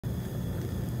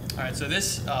Alright, so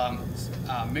this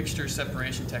mixture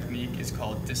separation technique is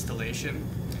called distillation,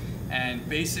 and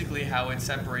basically how it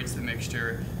separates the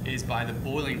mixture is by the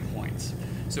boiling points.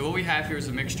 So what we have here is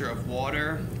a mixture of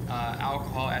water,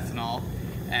 alcohol, ethanol,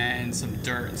 and some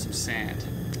dirt and some sand.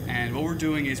 And what we're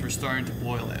doing is we're starting to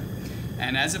boil it.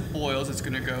 And as it boils, it's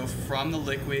going to go from the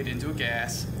liquid into a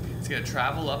gas. It's going to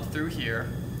travel up through here.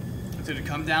 It's going to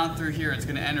come down through here. It's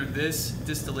going to enter this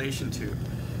distillation tube.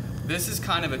 This is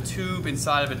kind of a tube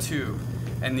inside of a tube.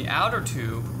 And the outer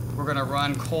tube, we're going to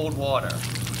run cold water.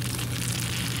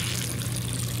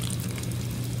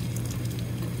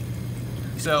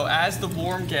 So as the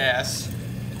warm gas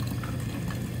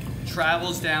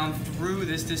travels down through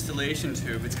this distillation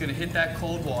tube, it's going to hit that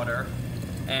cold water,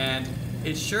 and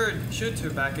it should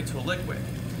turn back into a liquid.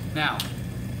 Now,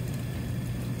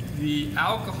 the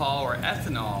alcohol or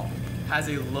ethanol has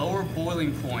a lower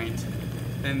boiling point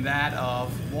than that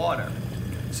of water.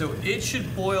 So it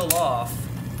should boil off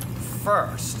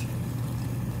first.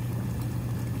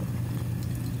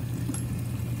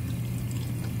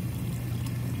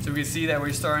 So we can see that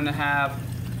we're starting to have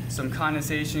some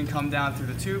condensation come down through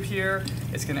the tube here.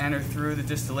 It's going to enter through the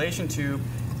distillation tube,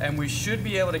 and we should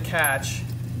be able to catch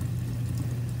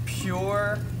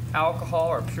pure alcohol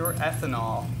or pure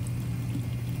ethanol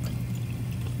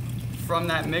from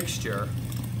that mixture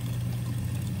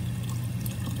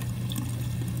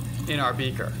in our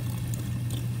beaker.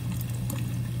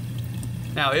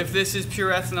 Now, if this is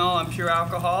pure ethanol and pure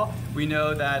alcohol, we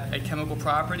know that a chemical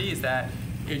property is that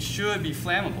it should be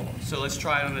flammable. So let's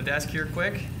try it on the desk here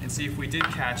quick and see if we did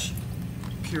catch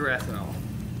pure ethanol.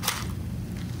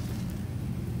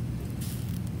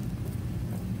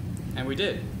 And we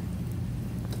did.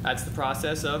 That's the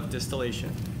process of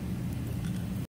distillation.